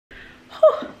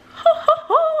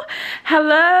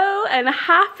Hello and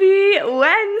happy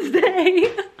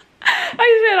Wednesday.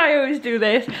 I said I always do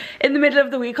this. In the middle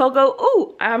of the week I'll go,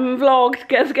 oh, I haven't vlogged,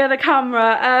 let's get a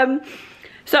camera.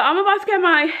 So I'm about to get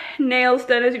my nails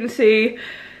done. As you can see,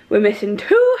 we're missing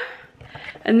 2.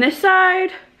 And this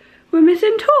side, we're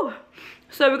missing 2.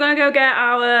 So we're gonna go get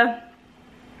our,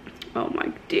 oh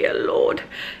my dear Lord,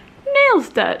 nails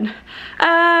done.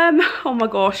 Oh my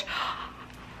gosh.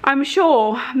 I'm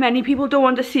sure many people don't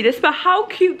want to see this, but how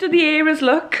cute do the ears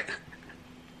look?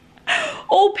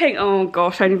 All pink. Oh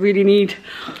gosh, I really need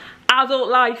adult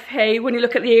life, hey, when you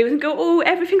look at the ears and go, oh,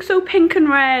 everything's so pink and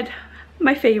red.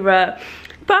 My favourite.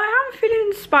 But I am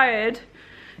feeling inspired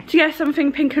to get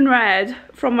something pink and red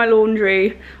from my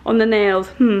laundry on the nails.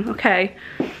 Okay.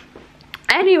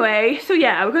 Anyway, so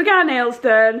yeah, we're gonna get our nails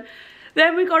done.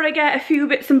 Then we gotta get a few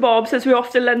bits and bobs as we're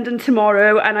off to London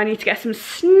tomorrow, and I need to get some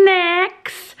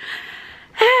snacks.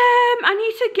 I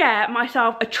need to get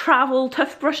myself a travel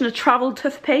toothbrush and a travel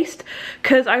toothpaste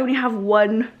because I only have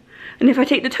one. And if I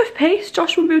take the toothpaste,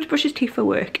 Josh won't be able to brush his teeth for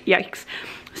work. Yikes.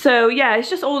 So yeah, it's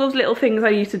just all those little things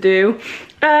I need to do.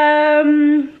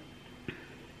 And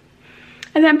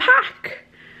then pack.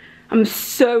 I'm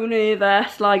so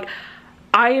nervous. Like,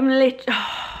 I am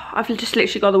I've just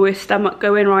literally got the worst stomach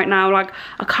going right now. Like,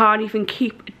 I can't even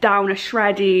keep down a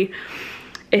shreddy.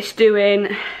 It's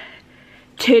doing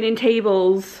turning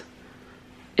tables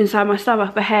inside my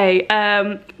stomach, but hey,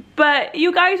 but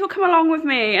you guys will come along with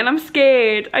me and I'm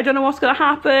scared. I don't know what's gonna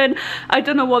happen. I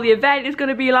don't know what the event is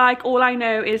gonna be like. All I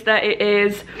know is that it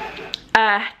is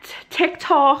at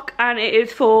TikTok and it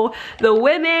is for the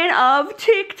women of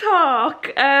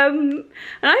TikTok, and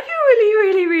I feel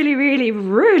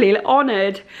really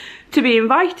honoured to be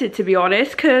invited, to be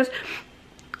honest, because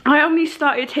I only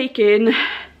started taking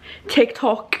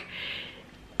TikTok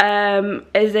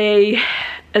as a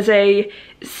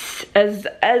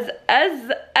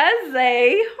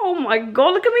oh my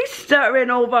god, look at me stuttering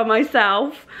all by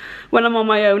myself. When I'm on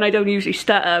my own I don't usually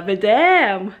stutter, but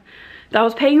damn, that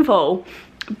was painful.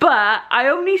 But I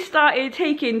only started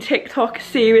taking TikTok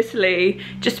seriously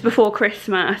just before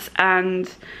Christmas,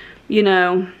 and you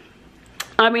know,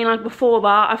 I mean, like, before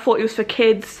that I thought it was for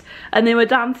kids and they were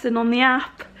dancing on the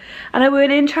app and I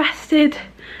weren't interested.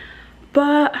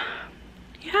 But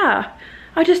yeah,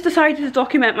 I just decided to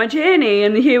document my journey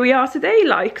and here we are today,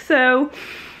 like. So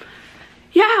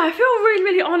yeah, I feel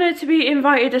really honoured to be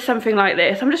invited to something like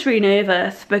this. I'm just really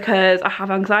nervous because I have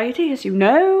anxiety, as you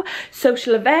know.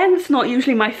 Social events, not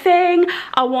usually my thing.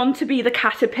 I want to be the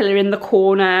caterpillar in the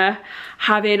corner,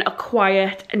 having a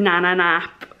quiet nana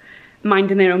nap,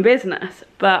 minding their own business.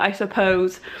 But I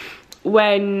suppose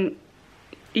when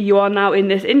you are now in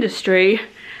this industry,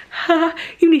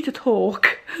 you need to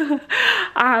talk.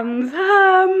 And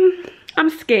I'm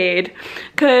scared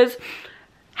because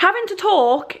having to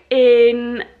talk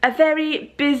in a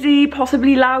very busy,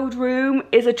 possibly loud room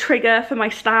is a trigger for my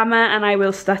stammer and I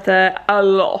will stutter a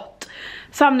lot.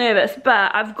 So I'm nervous,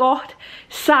 but I've got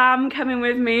Sam coming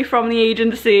with me from the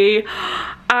agency,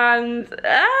 and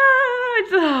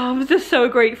I'm just so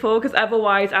grateful because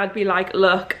otherwise I'd be like,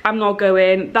 look, I'm not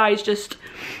going. That is just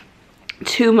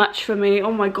too much for me.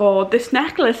 Oh my god, this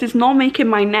necklace is not making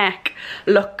my neck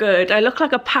look good. I look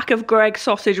like a pack of Greggs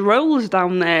sausage rolls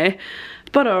down there,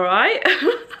 but alright.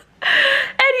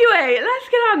 Anyway, let's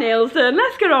get our nails done,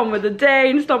 let's get on with the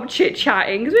day and stop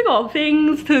chit-chatting because we got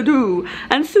things to do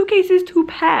and suitcases to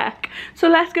pack. So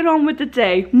let's get on with the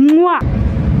day. Mwah!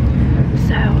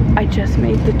 So I just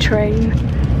made the train,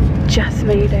 just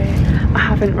made it. I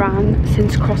haven't ran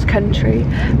since cross country,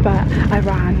 but I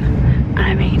ran and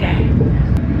I made it.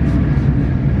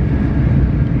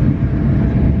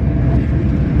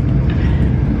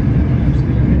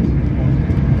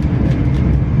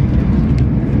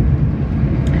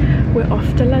 We're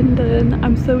off to London.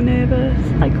 I'm so nervous.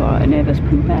 I got a nervous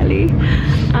poo belly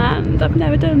and I've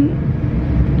never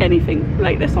done anything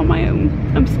like this on my own.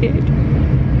 I'm scared.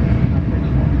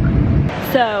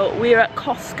 So we're at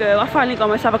Costco. I finally got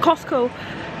myself a Costco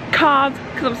card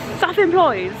because I'm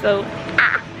self-employed, so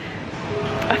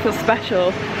I feel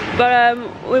special. But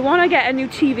we want to get a new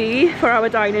TV for our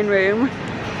dining room.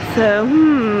 So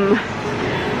and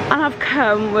I've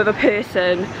come with a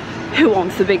person who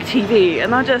wants a big TV,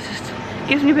 and that just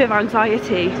gives me a bit of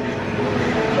anxiety.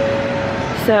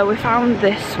 So we found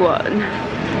this one.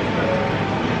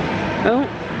 Oh,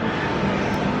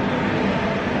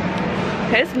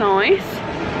 it's nice.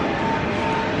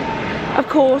 Of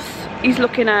course, he's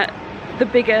looking at the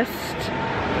biggest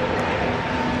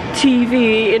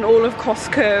TV in all of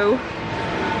Costco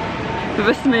with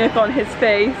a smirk on his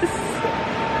face.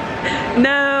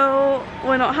 No,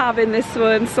 we're not having this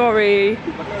one, sorry. Look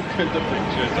how good the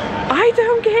pictures are. I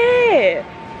don't care.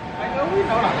 I know we're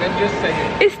not, then just say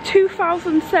it. It's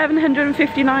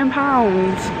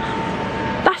 £2,759.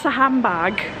 That's a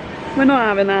handbag. We're not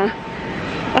having that.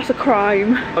 That's a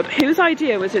crime. Whose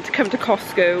idea was it to come to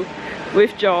Costco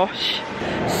with Josh?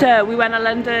 So we went to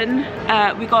London,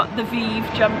 we got the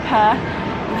Vive jumper,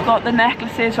 we've got the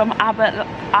necklaces from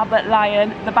Abbott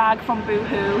Lion, the bag from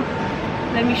Boohoo.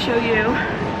 Let me show you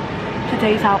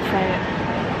today's outfit.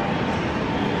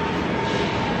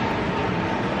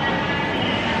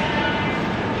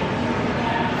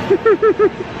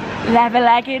 Leather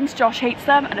leggings, Josh hates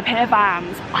them, and a pair of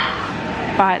Vans.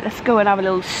 Right, let's go and have a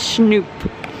little snoop.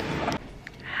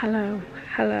 Hello,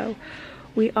 hello.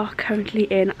 We are currently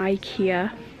in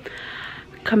Ikea.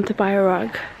 Come to buy a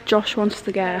rug. Josh wants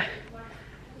to get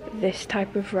this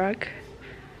type of rug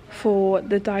for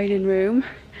the dining room.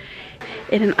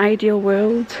 In an ideal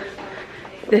world,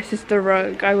 this is the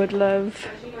rug. I would love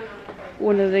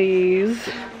one of these.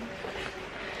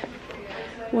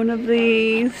 One of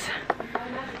these.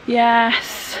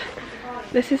 Yes,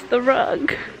 this is the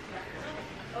rug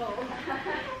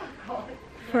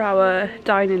for our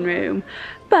dining room.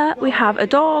 But we have a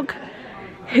dog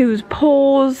whose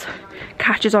paws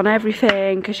catches on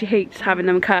everything because she hates having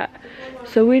them cut.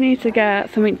 So we need to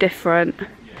get something different.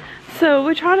 So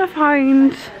we're trying to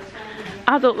find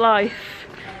adult life.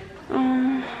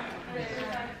 Oh,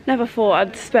 never thought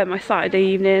I'd spend my Saturday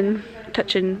evening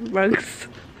touching rugs.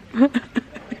 I'm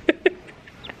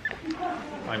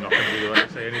not going to be the one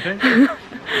to say anything.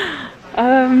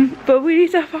 But we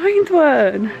need to find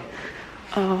one.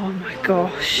 Oh my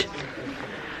gosh.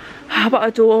 How about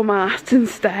a doormat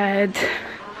instead?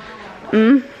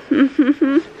 Oh,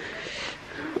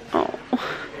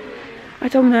 I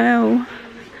don't know.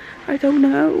 I don't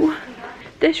know.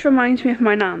 This reminds me of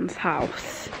my nan's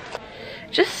house.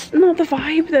 Just not the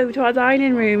vibe though to our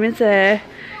dining room, is it?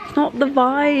 It's not the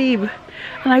vibe.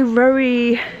 And I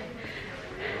worry.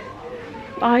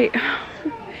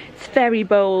 It's very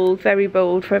bold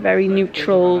for a very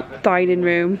neutral dining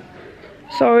room.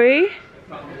 Sorry?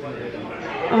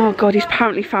 Oh god, he's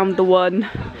apparently found the one.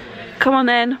 Come on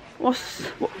then, what's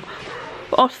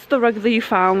the rug that you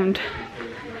found?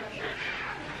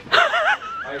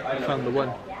 I found the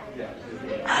one.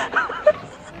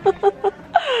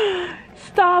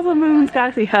 Stars and moons,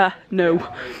 galaxy, huh? No.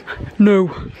 No.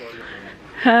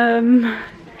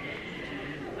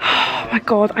 Oh my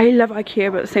god, I love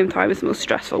Ikea, but at the same time it's the most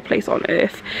stressful place on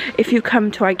earth. If you come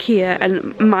to Ikea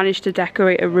and manage to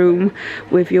decorate a room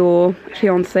with your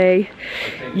fiance,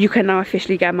 you can now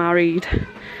officially get married.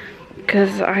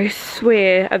 Because I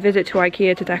swear a visit to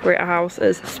Ikea to decorate a house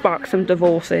has sparked some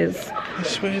divorces. I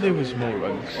swear there was more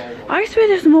rugs. I swear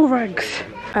there's more rugs.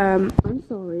 I'm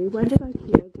sorry, when did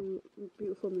Ikea do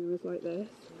beautiful mirrors like this?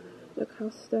 Look how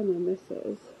stunning this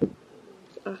is.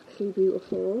 It's actually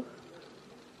beautiful.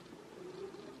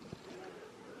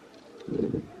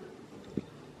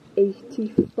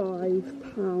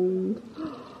 £85.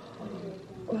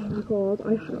 Oh my god,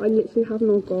 I literally have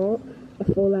not got a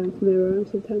full length mirror. I'm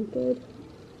so tempted.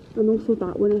 And also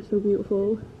that one is so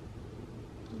beautiful. Oh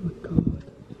my god.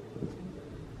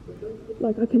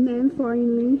 Like I can then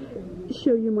finally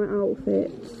show you my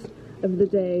outfits of the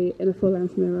day in a full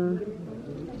length mirror.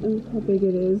 And look how big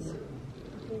it is.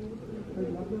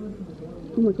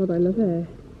 Oh my god, I love it.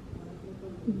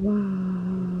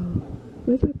 Wow.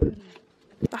 Where do I put it?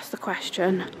 That's the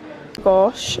question.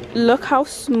 Gosh, look how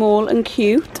small and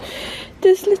cute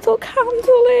this little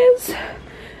candle is.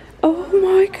 Oh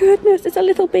my goodness, it's a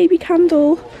little baby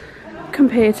candle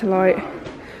compared to like,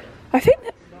 I think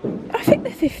they're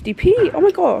 50p. Oh my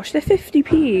gosh, they're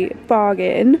 50p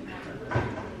bargain.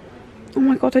 Oh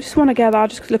my god, I just want to get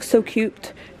that just because it looks so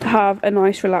cute to have a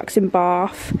nice relaxing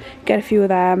bath. Get a few of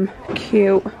them.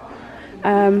 Cute.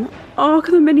 Oh, look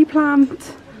at the mini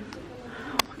plant.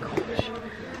 Oh my gosh.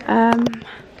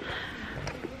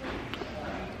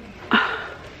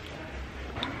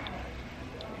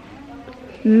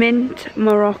 Mint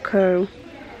Morocco.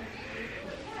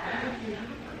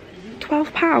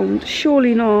 £12?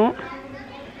 Surely not.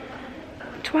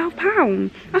 £12?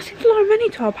 That seems a lot of money,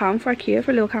 £12 for Ikea for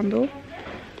a little candle.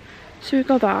 So we've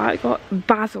got that, I got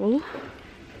basil.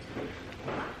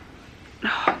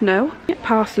 Oh, no.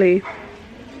 Parsley.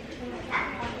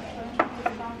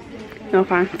 No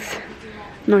thanks.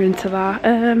 Not into that.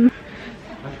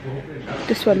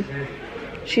 This one.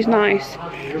 She's nice.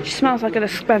 She smells like an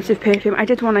expensive perfume. I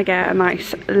did want to get a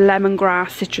nice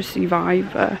lemongrass citrusy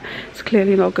vibe, but it's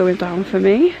clearly not going down for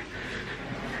me.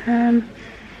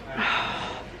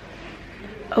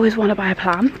 Always want to buy a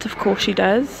plant, of course she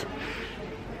does.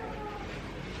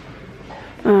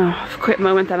 quick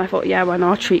moment, then I thought, yeah, why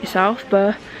not treat yourself,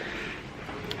 but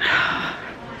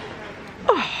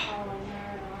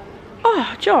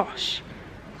oh, Josh,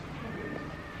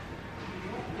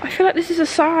 I feel like this is a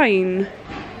sign.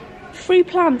 Free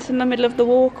plants in the middle of the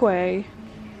walkway.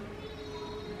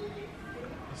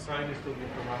 The sign is still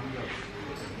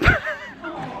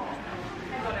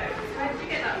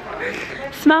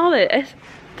Smell it.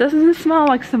 Doesn't it smell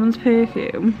like someone's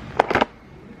perfume?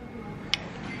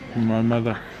 my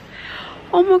mother.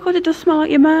 Oh my god, it does smell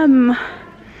like your mum.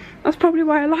 That's probably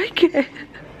why I like it.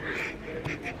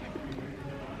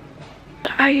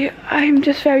 I'm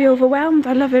just very overwhelmed.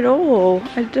 I love it all.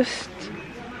 I just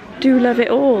do love it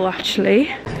all,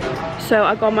 actually. So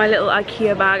I got my little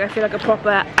Ikea bag. I feel like a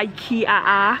proper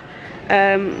Ikea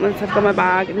once I've got my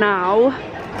bag. Now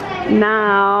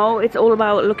it's all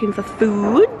about looking for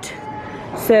food.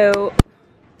 So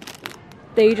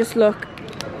they just look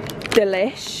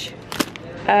delish.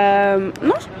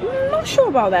 Not sure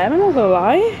about them, I'm not gonna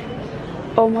lie.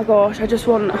 Oh my gosh, I just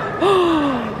want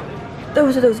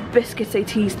those are those biscuits they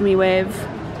teased me with.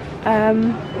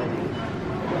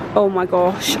 Oh my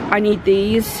gosh, I need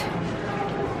these.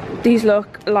 These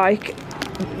look like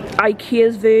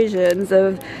Ikea's versions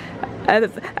of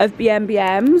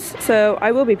BMBMs, so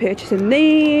I will be purchasing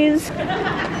these.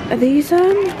 Are these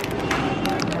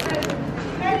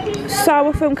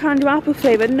sour foam candy apple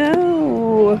flavour?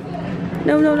 No.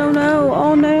 No,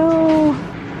 oh no.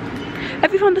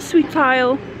 Have you found the sweet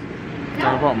tile?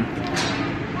 Down the bottom.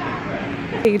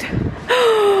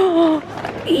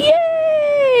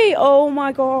 Yay! Oh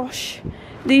my gosh.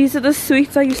 These are the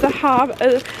sweets I used to have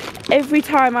every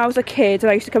time I was a kid and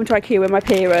I used to come to Ikea with my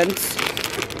parents.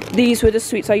 These were the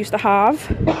sweets I used to have.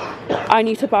 I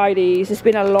need to buy these. It's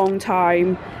been a long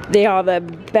time. They are the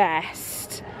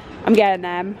best. I'm getting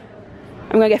them.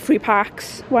 I'm gonna get 3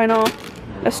 packs. Why not?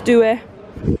 Let's do it.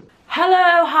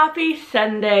 Hello, happy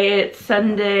Sunday. It's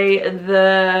Sunday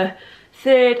the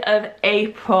 3rd of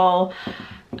April.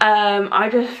 I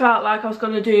just felt like I was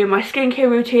going to do my skincare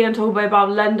routine and talk a bit about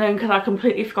London because I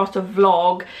completely forgot to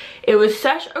vlog. It was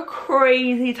such a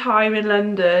crazy time in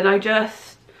London. I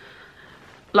just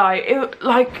like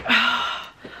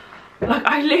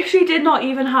I literally did not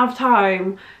even have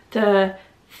time to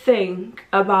think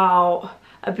about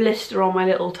a blister on my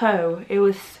little toe. It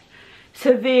was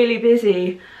severely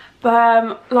busy.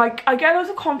 But like I get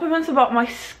lots of compliments about my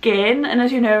skin, and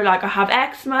as you know, like I have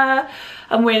eczema,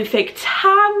 I'm wearing fake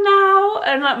tan now,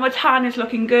 and like my tan is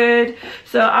looking good.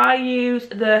 So I use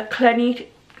the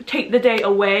Clinique Take the Day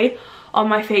Away on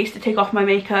my face to take off my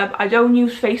makeup. I don't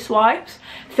use face wipes.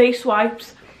 Face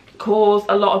wipes cause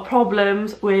a lot of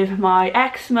problems with my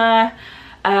eczema,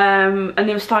 and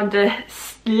they were starting to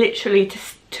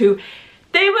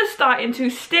they were starting to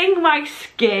sting my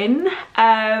skin,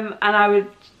 and I would,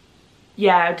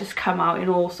 yeah, just come out in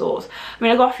all sorts. I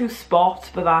mean, I got a few spots,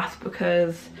 but that's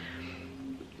because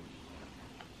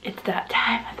it's that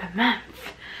time of the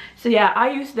month. So yeah,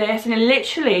 I use this, and it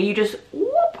literally, you just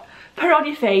whoop, put it on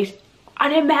your face,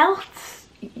 and it melts.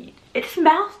 It just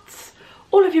melts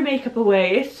all of your makeup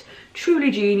away. It's truly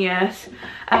genius.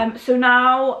 So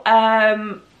now,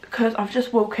 because I've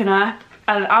just woken up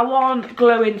and I want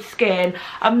glowing skin,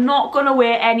 I'm not gonna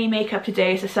wear any makeup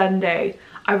today. It's a Sunday.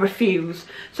 I refuse.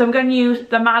 So I'm going to use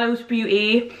the Mallows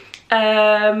Beauty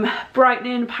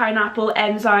Brightening Pineapple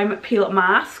Enzyme Peel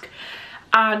Mask,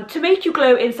 and to make you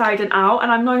glow inside and out.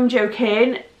 And I'm not even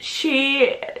joking,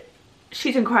 she's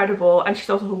incredible, and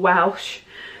she's also Welsh,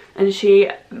 and she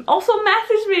also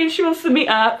messaged me and she wants to meet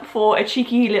up for a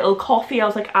cheeky little coffee. I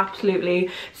was like, absolutely.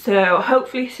 So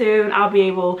hopefully soon I'll be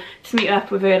able to meet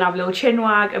up with her and have a little chin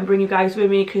wag and bring you guys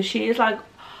with me, because she is like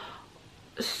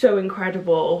so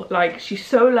incredible. Like, she's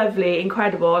so lovely,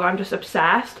 incredible, and I'm just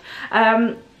obsessed.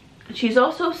 She's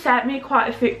also sent me quite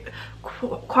a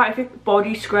few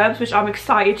body scrubs, which I'm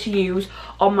excited to use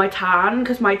on my tan,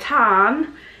 because my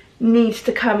tan needs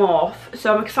to come off.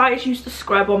 So I'm excited to use the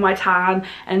scrub on my tan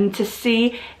and to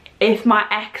see if my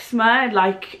eczema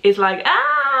is like,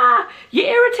 ah, you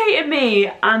irritated me,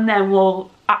 and then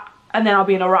I'll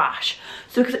be in a rash.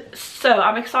 So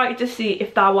I'm excited to see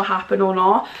if that will happen or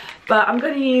not. But I'm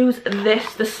going to use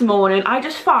this morning. I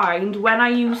just find when I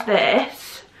use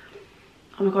this,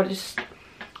 oh my god, it's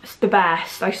the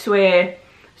best, I swear.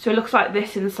 So it looks like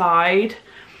this inside.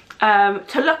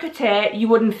 To look at it, you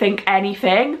wouldn't think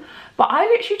anything, but I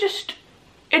literally just,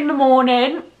 in the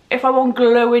morning, if I want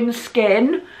glowing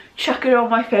skin, chuck it on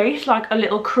my face like a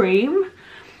little cream,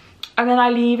 and then I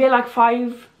leave it like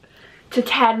 5 to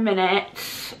 10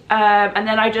 minutes, and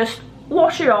then I just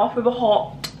wash it off with a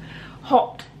hot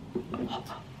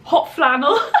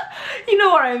flannel. You know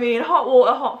what I mean, hot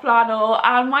water, hot flannel,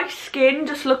 and my skin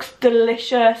just looks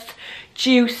delicious,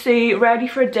 juicy, ready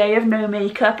for a day of no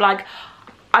makeup. Like,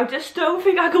 I just don't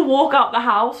think I could walk out the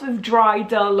house with dry,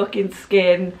 dull looking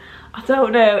skin. I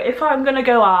don't know, if I'm gonna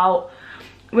go out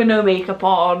with no makeup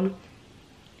on,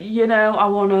 you know, I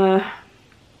wanna...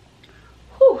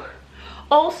 Whew.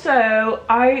 Also,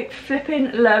 I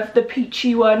flipping love the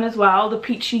peachy one as well, the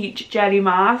peachy jelly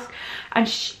mask, and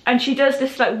she does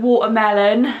this like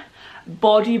watermelon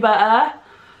body butter.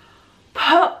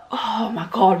 Oh my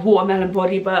god, watermelon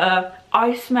body butter.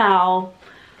 I smell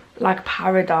like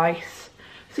paradise.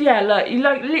 So yeah, look, you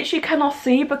like literally cannot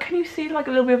see, but can you see like a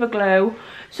little bit of a glow?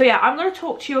 So yeah, I'm going to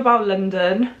talk to you about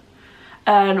London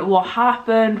and what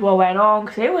happened, what went on,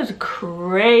 because it was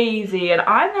crazy and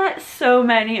I met so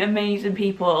many amazing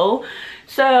people.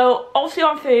 So obviously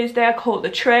on Thursday I caught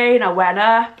the train, I went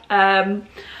up.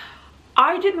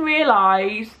 I didn't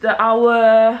realise that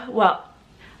our, well,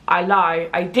 I lie,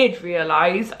 I did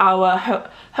realise our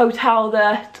hotel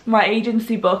that my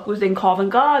agency booked was in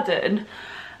Covent Garden.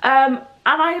 And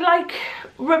I like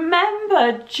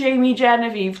remember Jamie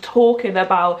Genevieve talking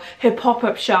about her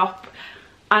pop-up shop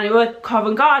and it was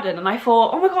Covent Garden, and I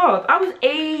thought, oh my god, that was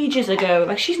ages ago.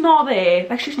 Like, she's not there.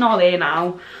 Like, she's not there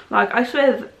now. Like, I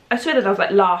swear that was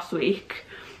like last week.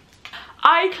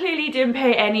 I clearly didn't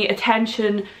pay any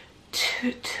attention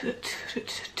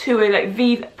to a like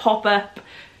Vive pop-up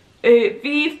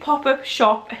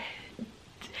shop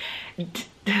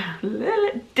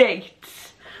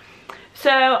dates.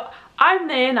 So I'm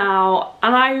there now,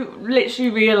 and I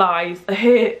literally realised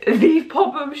the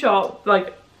pop-up shop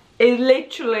like is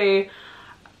literally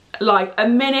like a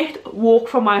minute walk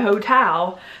from my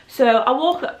hotel. So I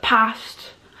walk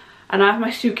past and I have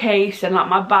my suitcase and like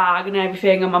my bag and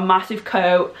everything and my massive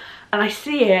coat, and I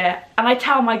see it and I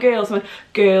tell my girls, I'm like,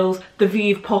 girls, the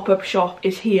Vive pop-up shop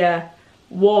is here.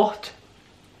 What?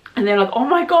 And they're like, oh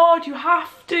my god, you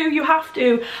have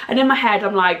to. And in my head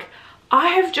I'm like, I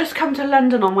have just come to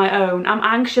London on my own. I'm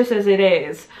anxious as it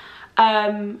is.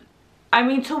 I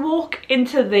mean, to walk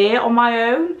into there on my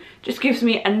own just gives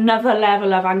me another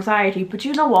level of anxiety. But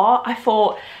you know what? I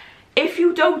thought, if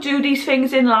you don't do these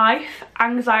things in life,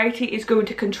 anxiety is going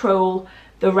to control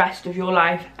the rest of your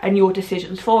life and your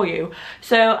decisions for you.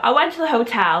 So I went to the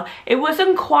hotel. It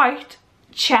wasn't quite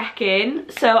check-in,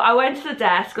 so I went to the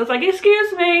desk. I was like,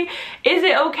 excuse me, is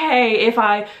it okay if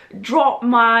I drop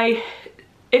my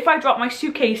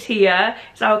suitcase here?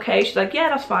 Is that okay? She's like, yeah,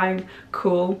 that's fine,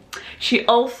 cool. She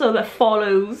also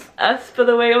follows us, for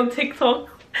the way, on TikTok,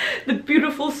 the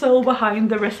beautiful soul behind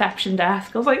the reception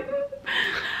desk. I was like,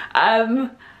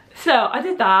 so I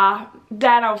did that.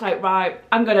 Then I was like, right,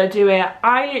 I'm gonna do it.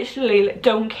 I literally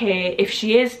don't care if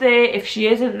she is there, if she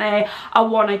isn't there. I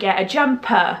want to get a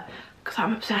jumper because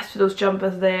I'm obsessed with those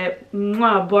jumpers there.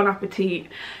 Mwah, bon appetit.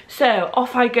 So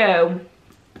off I go.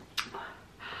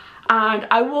 And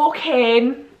I walk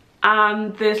in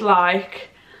and there's like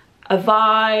a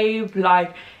vibe,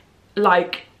 like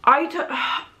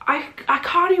I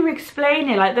can't even explain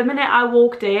it. Like, the minute I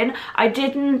walked in, I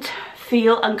didn't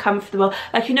feel uncomfortable.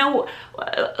 Like, you know,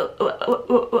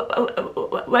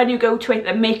 when you go to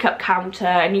a makeup counter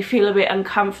and you feel a bit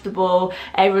uncomfortable,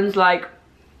 everyone's like,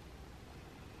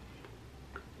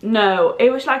 no,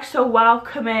 it was like so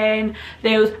welcoming.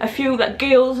 There was a few like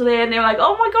girls there and they were like,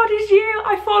 oh my god, it's you,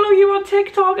 I follow you on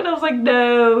TikTok. And I was like,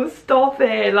 no, stop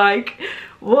it, like,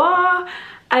 what?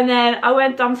 And then I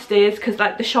went downstairs because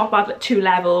like the shop had like 2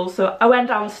 levels, so I went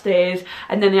downstairs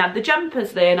and then they had the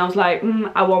jumpers there and I was like,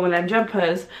 I want one of them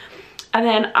jumpers. And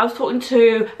then I was talking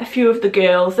to a few of the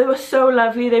girls. They were so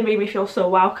lovely, they made me feel so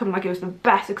welcome, like it was the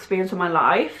best experience of my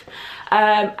life.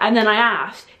 And then I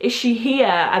asked, is she here?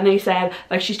 And they said,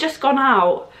 like, she's just gone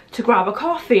out to grab a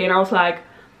coffee. And I was like,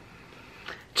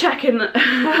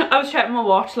 I was checking my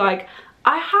watch, like,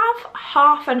 I have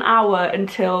half an hour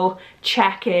until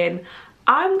check-in.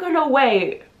 I'm gonna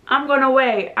wait, I'm gonna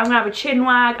have a chin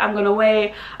wag, I'm gonna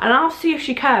wait, and I'll see if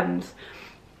she comes.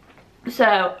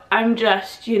 So I'm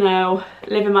just, you know,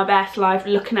 living my best life,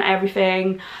 looking at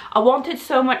everything. I wanted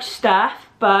so much stuff,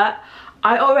 but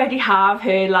I already have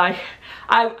her, like,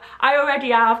 I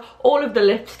already have all of the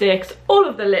lipsticks, all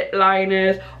of the lip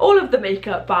liners, all of the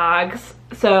makeup bags.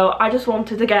 So I just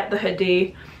wanted to get the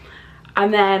hoodie,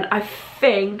 and then I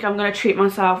think I'm gonna treat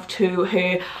myself to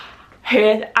her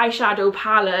eyeshadow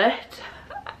palette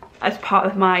as part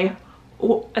of my,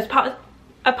 a part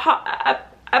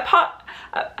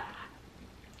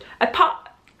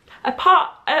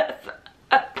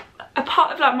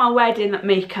of like my wedding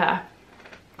makeup.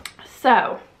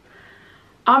 So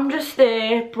I'm just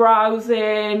there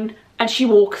browsing and she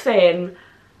walks in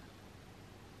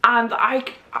And I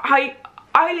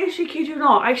literally kid you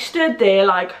not, I stood there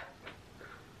like,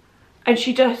 and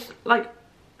she just like,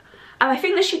 and I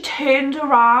think that she turned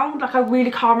around, like I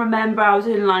really can't remember, I was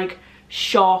in like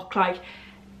shock. Like,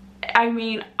 I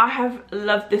mean, I have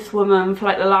loved this woman for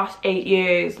like the last 8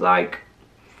 years, like,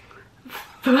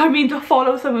 I mean, to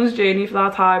follow someone's journey for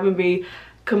that time and be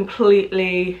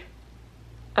completely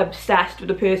obsessed with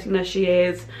the person that she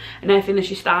is and everything that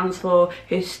she stands for,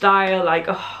 her style, like,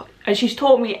 oh, and she's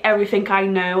taught me everything I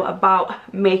know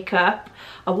about makeup.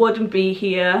 I wouldn't be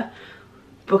here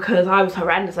because I was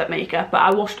horrendous at makeup, but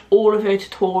I watched all of her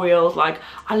tutorials. Like,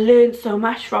 I learned so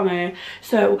much from her.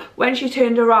 So when she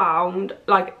turned around,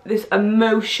 like, this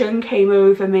emotion came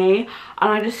over me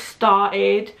and I just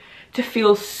started to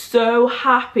feel so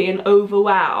happy and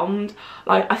overwhelmed.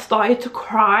 Like, I started to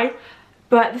cry,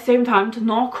 but at the same time to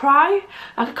not cry.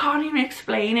 Like, I can't even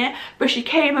explain it. But she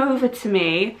came over to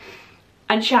me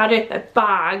and she had a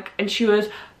bag and she was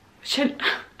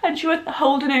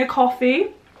holding her coffee.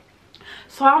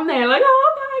 So I'm there like,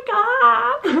 oh my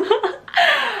god.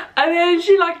 And then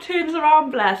she like turns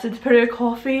around, bless her, to put her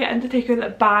coffee and to take her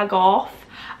bag off.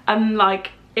 And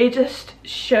like, it just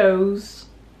shows,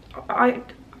 I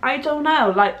don't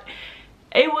know, like,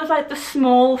 it was like the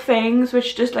small things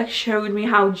which just like showed me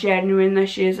how genuine that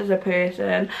she is as a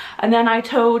person. And then I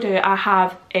told her I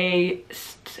have a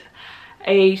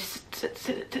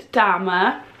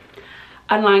stammer,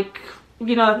 and like,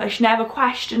 you know, like, she never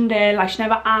questioned it, like she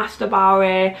never asked about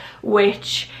it,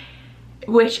 which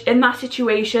in that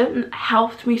situation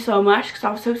helped me so much, because I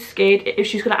was so scared if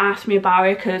she's gonna ask me about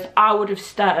it, because I would have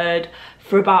stuttered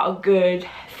for about a good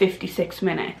 56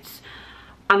 minutes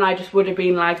and I just would have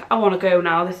been like, I want to go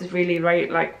now, this is really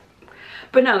right, like.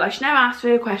 But no, like, she never asked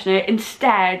me a question.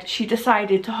 Instead, she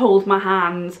decided to hold my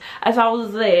hands as I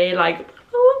was there, like,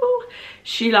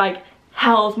 she like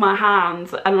held my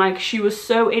hands, and like, she was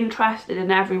so interested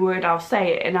in every word I'll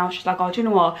say. And now she's like, oh, do you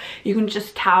know what, you can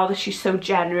just tell that she's so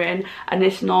genuine and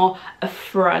it's not a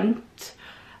front.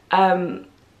 Amazing.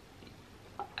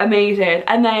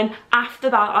 And then after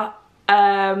that,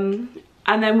 and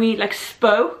then we like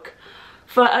spoke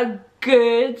for a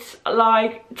good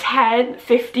like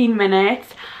 10-15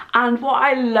 minutes. And what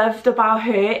I loved about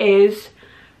her is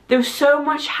there was so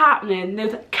much happening. There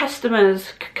was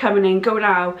customers coming in, going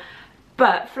out,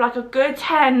 but for like a good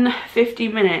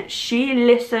 10-15 minutes she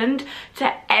listened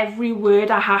to every word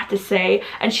I had to say,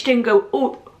 and she didn't go,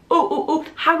 oh,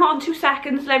 hang on 2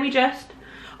 seconds, let me just,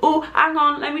 oh, hang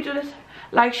on, let me do this.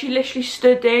 Like, she literally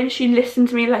stood there and she listened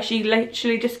to me. Like, she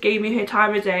literally just gave me her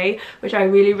time of day, which I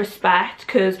really respect,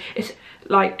 because it's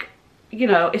like, you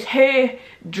know, it's her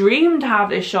dream to have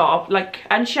this shop. Like,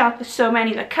 and she had so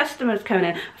many like customers coming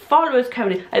in, followers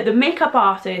coming in, like the makeup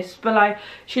artist, but like,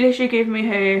 she literally gave me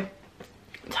her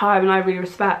time and I really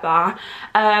respect that.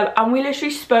 And we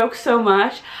literally spoke so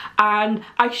much, and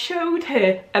I showed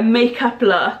her a makeup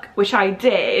look which I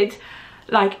did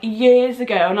like years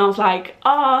ago, and I was like,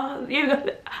 oh, you go,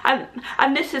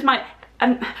 and this is my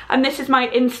and this is my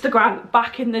Instagram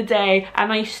back in the day,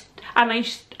 and I used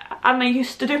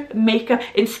to do makeup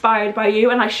inspired by you.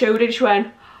 And I showed it, she went,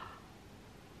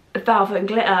 velvet and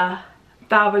glitter,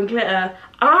 velvet and glitter.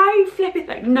 I flip it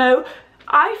like no,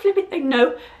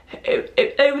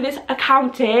 who this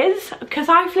account is, because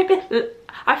I flip it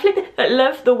that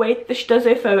love the way that she does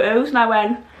her photos. And I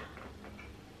went,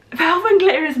 velvet and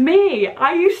glitter is me.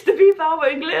 I used to be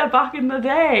velvet and glitter back in the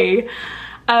day.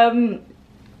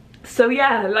 So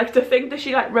yeah, like, to think that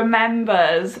she like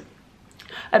remembers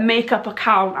a makeup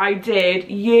account I did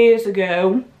years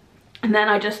ago, and then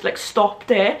I just like stopped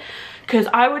it, because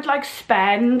I would like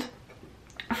spend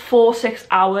 4-6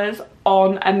 hours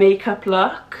on a makeup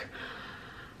look,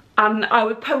 and I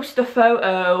would post a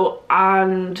photo,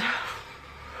 and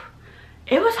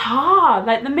it was hard.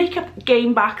 Like, the makeup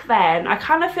game back then, I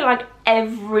kind of feel like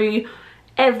every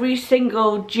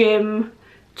single Jim,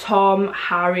 Tom,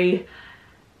 Harry,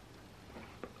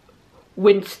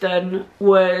 Winston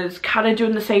was kind of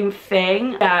doing the same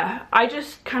thing. Yeah, I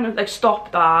just kind of like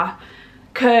stopped that,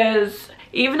 because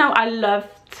even though I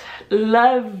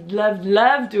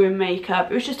loved doing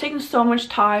makeup, it was just taking so much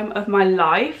time of my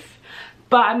life.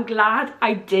 But I'm glad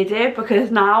I did it, because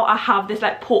now I have this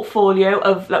like portfolio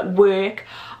of like work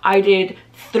I did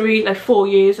 4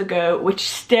 years ago, which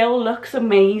still looks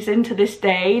amazing to this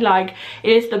day. Like,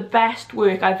 it is the best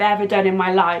work I've ever done in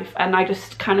my life, and I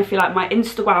just kind of feel like my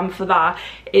Instagram for that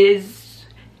is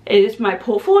my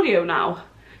portfolio now,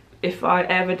 if I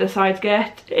ever decide to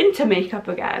get into makeup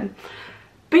again.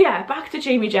 But yeah, back to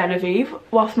Jamie Genevieve.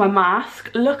 Whilst my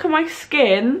mask, look at my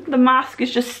skin, the mask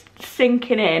is just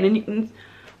sinking in and you can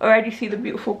already see the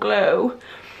beautiful glow.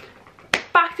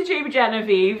 back to Jamie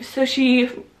Genevieve. So she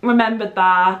remembered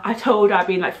that. I told her I'd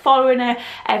been like following her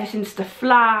ever since the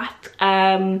flat.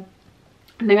 And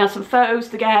then we had some photos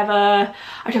together.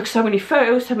 I took so many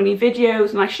photos, so many videos,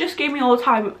 and like she just gave me all the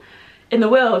time in the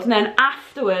world. And then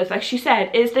afterwards, like she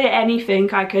said, is there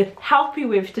anything I could help you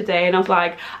with today? And I was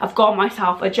like, I've got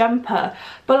myself a jumper.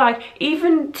 But like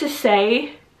even to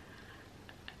say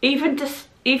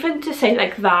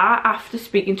like that after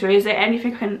speaking to her, is there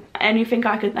anything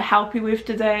I can help you with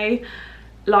today?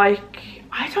 Like,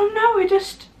 I don't know, it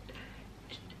just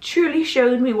truly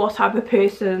showed me what type of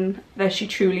person that she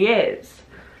truly is.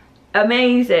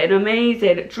 Amazing,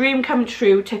 amazing. Dream come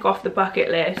true, tick off the bucket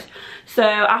list. So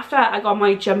after I got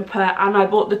my jumper and I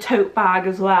bought the tote bag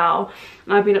as well,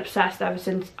 and I've been obsessed ever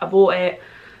since I bought it.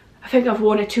 I think I've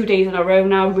worn it 2 days in a row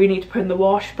now. I really need to put in the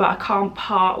wash, but I can't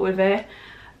part with it.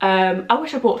 I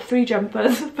wish I bought 3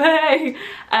 jumpers, but hey.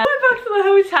 I went back to the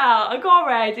hotel, I got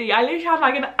ready. I literally had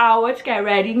like an hour to get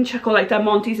ready and chuck all like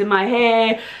Monty's in my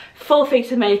hair, full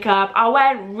face of makeup. I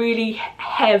went really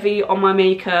heavy on my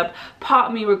makeup. Part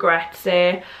of me regrets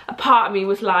it. A part of me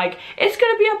was like, it's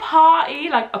gonna be a party,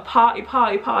 like a party,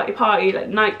 like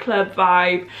nightclub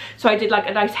vibe. So I did like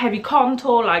a nice heavy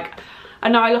contour, like,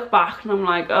 and now I look back and I'm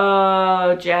like,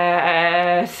 oh,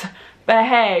 Jess. But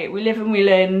hey, we live and we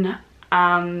learn.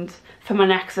 And for my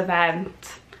next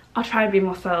event, I'll try and be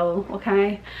more subtle,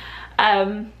 okay?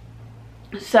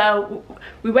 So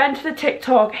we went to the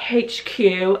TikTok HQ,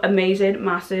 amazing,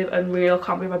 massive, unreal,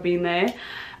 can't believe I've been there.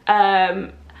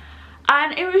 And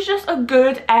it was just a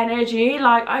good energy.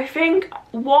 Like, I think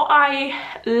what I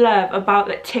love about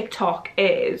like TikTok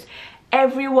is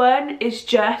everyone is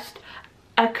just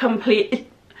a complete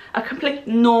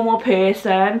normal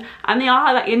person, and they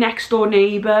are like your next door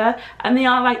neighbour, and they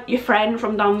are like your friend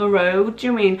from down the road. Do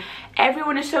you mean?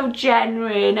 Everyone is so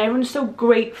genuine, everyone's so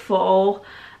grateful.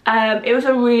 It was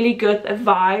a really good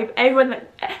vibe.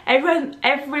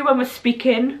 Everyone was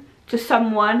speaking to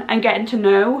someone and getting to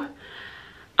know,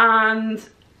 and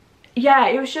yeah,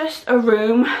 it was just a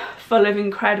room full of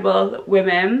incredible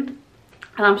women.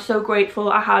 And I'm so grateful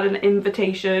I had an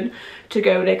invitation to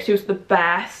go there because it was the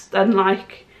best. And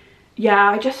like, yeah,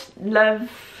 I just love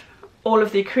all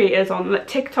of the creators on like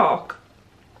TikTok.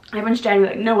 Everyone's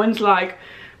genuinely like, no one's like,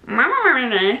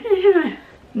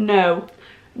 no,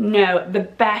 the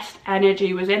best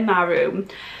energy was in that room.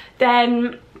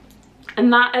 Then in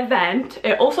that event,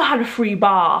 it also had a free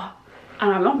bar,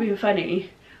 and I'm not being funny,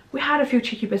 we had a few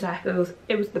cheeky Prosecco's.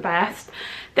 It was the best.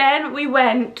 Then we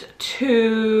went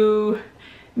to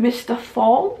Mr.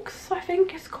 Fogg's, I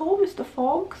think it's called, Mr.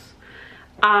 Fogg's,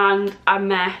 and I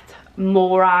met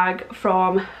Morag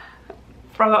from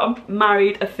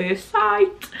Married at First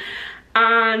Sight,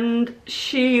 and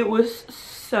she was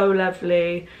so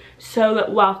lovely, so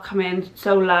welcoming,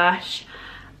 so lush.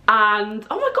 And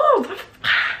oh my god,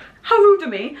 how rude of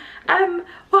me. Whilst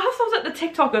I was at the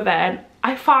TikTok event,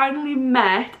 I finally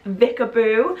met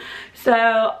Vickaboo.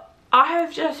 So I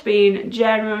have just been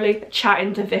generally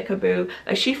chatting to Vickaboo.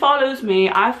 Like, she follows me,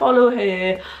 I follow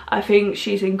her. I think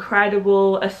she's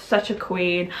incredible, as such a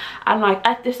queen. And like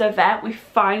at this event we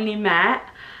finally met,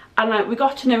 and like we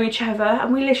got to know each other,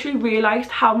 and we literally realised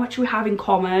how much we have in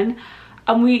common.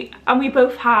 And we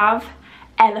both have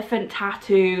elephant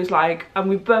tattoos, like, and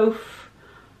we both,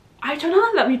 I don't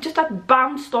know, that we just like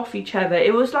bounced off each other.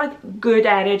 It was like good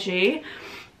energy.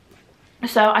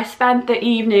 So I spent the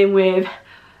evening with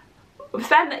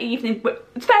like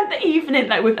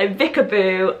with like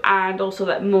Vickaboo, and also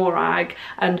like Morag,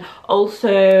 and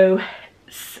also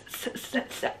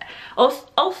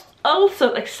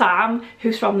like Sam,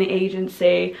 who's from the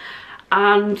agency.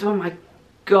 And oh my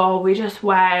god, we just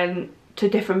went to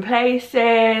different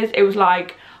places. It was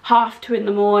like 2:30 in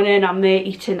the morning, I'm there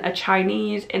eating a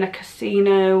Chinese in a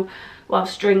casino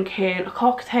whilst drinking a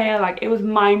cocktail. Like, it was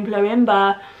mind-blowing,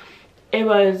 but it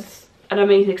was an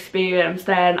amazing experience.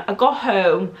 Then I got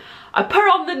home, I put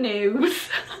on the news.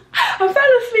 I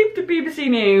fell asleep to BBC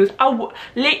News. I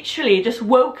literally just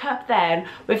woke up then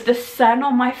with the sun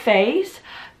on my face,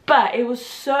 but it was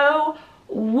so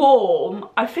warm.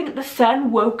 I think the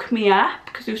sun woke me up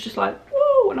because it was just like,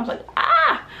 woo, and I was like,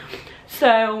 ah.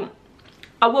 So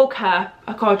I woke up,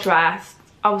 I got dressed,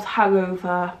 I was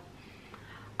hungover,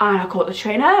 and I caught the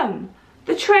train home.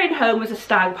 The train home was a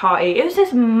stag party. It was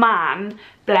this man,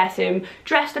 bless him,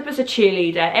 dressed up as a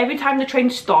cheerleader. Every time the train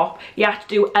stopped, he had to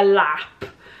do a lap.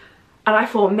 And I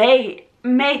thought, mate,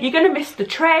 you're gonna miss the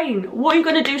train. What are you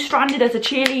gonna do stranded as a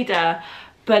cheerleader?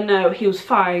 But no, he was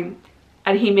fine,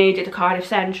 and he made it to Cardiff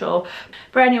Central.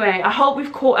 But anyway, I hope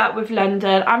we've caught up with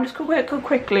London. I'm just gonna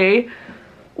quickly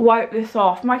wipe this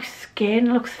off. My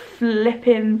skin looks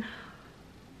flipping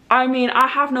I mean, I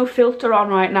have no filter on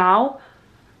right now.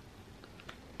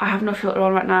 As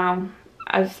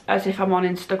if I'm on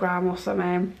Instagram or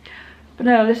something. But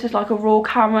no, this is like a raw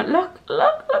camera. Look.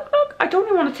 I don't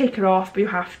even want to take it off, but you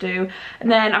have to.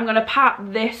 And then I'm going to pat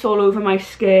this all over my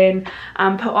skin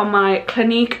and put on my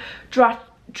Clinique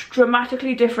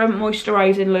Dramatically Different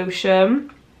Moisturising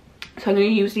Lotion. So I'm going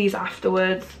to use these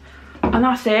afterwards. And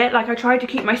that's it. Like, I tried to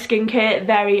keep my skincare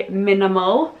very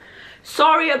minimal.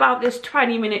 Sorry about this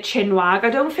 20-minute chin wag. I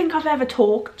don't think I've ever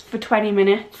talked for 20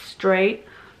 minutes straight.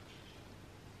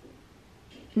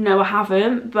 No, I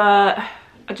haven't, but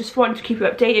I just wanted to keep you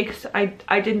updated because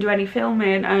I didn't do any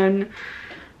filming, and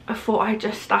I thought I'd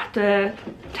just start to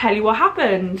tell you what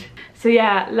happened. So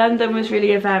yeah, London was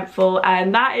really eventful,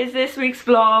 and that is this week's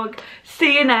vlog.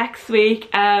 See you next week.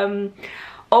 Oh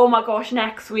my gosh,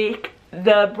 next week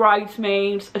the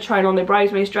bridesmaids are trying on their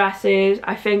bridesmaids dresses.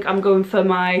 I think I'm going for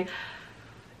my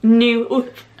new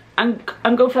I'm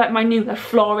going for like my new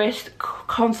florist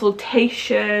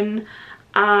consultation,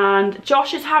 and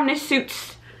Josh is having his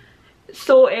suits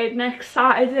sorted next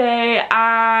Saturday,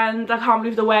 and I can't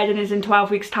believe the wedding is in 12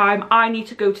 weeks time. I need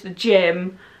to go to the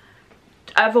gym,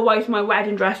 otherwise my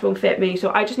wedding dress won't fit me,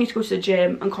 so I just need to go to the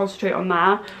gym and concentrate on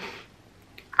that.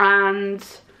 And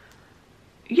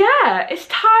yeah, it's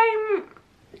time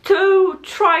to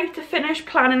try to finish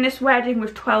planning this wedding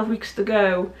with 12 weeks to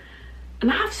go,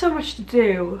 and I have so much to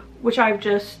do, which I've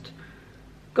just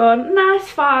gone, nah, it's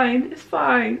fine. It's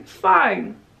not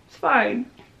fine.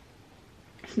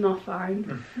 It's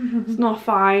not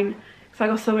fine because I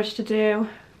got so much to do.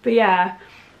 But yeah,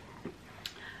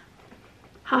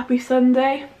 happy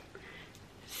Sunday.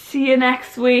 See you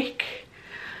next week.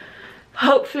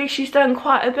 Hopefully she's done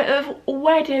quite a bit of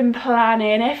wedding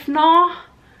planning. If not,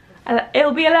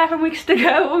 it'll be 11 weeks to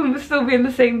go and we'll still be in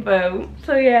the same boat.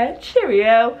 So yeah,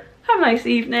 cheerio. Have a nice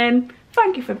evening.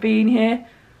 Thank you for being here.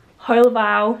 Hwyl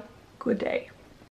fawr. Good day.